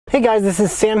Hey guys, this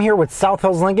is Sam here with South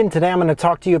Hills Lincoln. Today I'm going to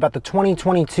talk to you about the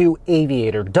 2022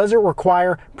 Aviator. Does it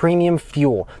require premium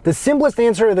fuel? The simplest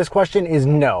answer to this question is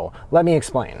no. Let me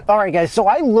explain. Alright guys, so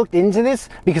I looked into this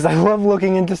because I love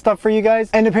looking into stuff for you guys,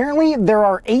 and apparently there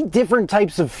are 8 different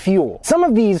types of fuel. Some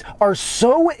of these are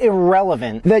so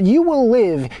irrelevant that you will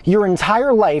live your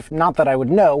entire life, not that I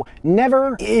would know,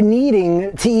 never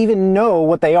needing to even know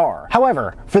what they are.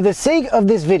 However, for the sake of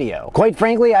this video, quite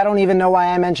frankly, I don't even know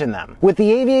why I mentioned them. With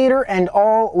the Aviator and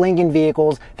all Lincoln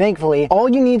vehicles, thankfully, all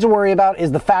you need to worry about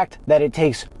is the fact that it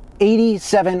takes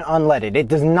 87 unleaded. It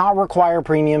does not require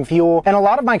premium fuel, and a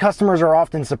lot of my customers are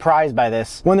often surprised by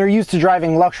this when they're used to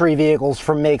driving luxury vehicles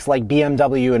from makes like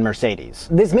BMW and Mercedes.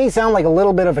 This may sound like a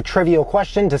little bit of a trivial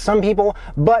question to some people,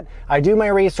 but I do my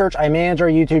research, I manage our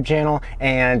YouTube channel,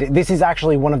 and this is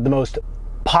actually one of the most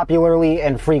popularly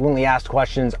and frequently asked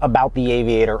questions about the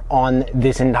Aviator on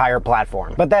this entire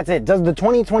platform. But that's it. Does the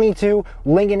 2022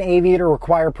 Lincoln Aviator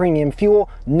require premium fuel?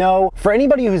 No. For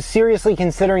anybody who's seriously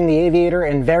considering the Aviator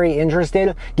and very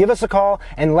interested, give us a call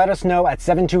and let us know at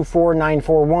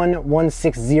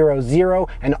 724-941-1600,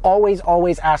 and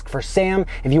always ask for Sam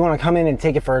if you want to come in and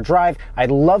take it for a drive.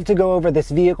 I'd love to go over this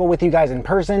vehicle with you guys in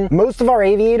person. Most of our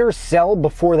Aviators sell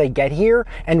before they get here,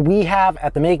 and we have,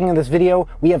 at the making of this video,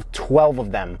 we have 12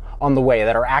 of them on the way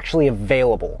that are actually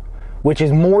available, which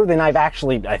is more than I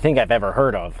think I've ever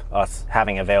heard of us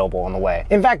having available on the way.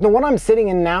 In fact, the one I'm sitting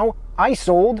in now, I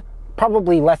sold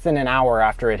probably less than an hour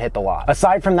after it hit the lot.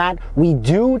 Aside from that, we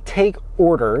do take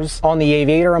orders on the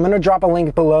Aviator. I'm going to drop a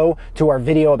link below to our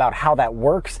video about how that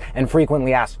works and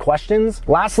frequently asked questions.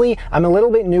 Lastly, I'm a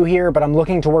little bit new here, but I'm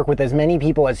looking to work with as many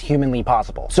people as humanly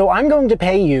possible. So I'm going to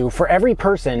pay you for every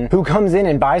person who comes in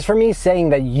and buys from me saying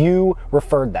that you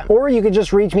referred them. Or you could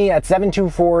just reach me at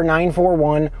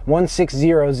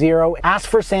 724-941-1600, ask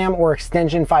for Sam or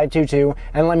extension 522,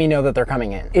 and let me know that they're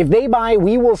coming in. If they buy,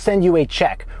 we will send you a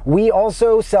check. We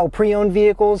also sell pre-owned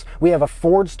vehicles. We have a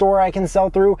Ford store I can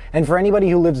sell through, and for anybody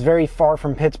who lives very far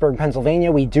from Pittsburgh,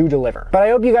 Pennsylvania, we do deliver. But I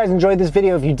hope you guys enjoyed this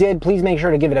video. If you did, please make sure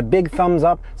to give it a big thumbs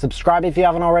up, subscribe if you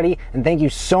haven't already, and thank you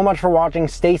so much for watching.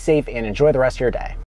 Stay safe and enjoy the rest of your day.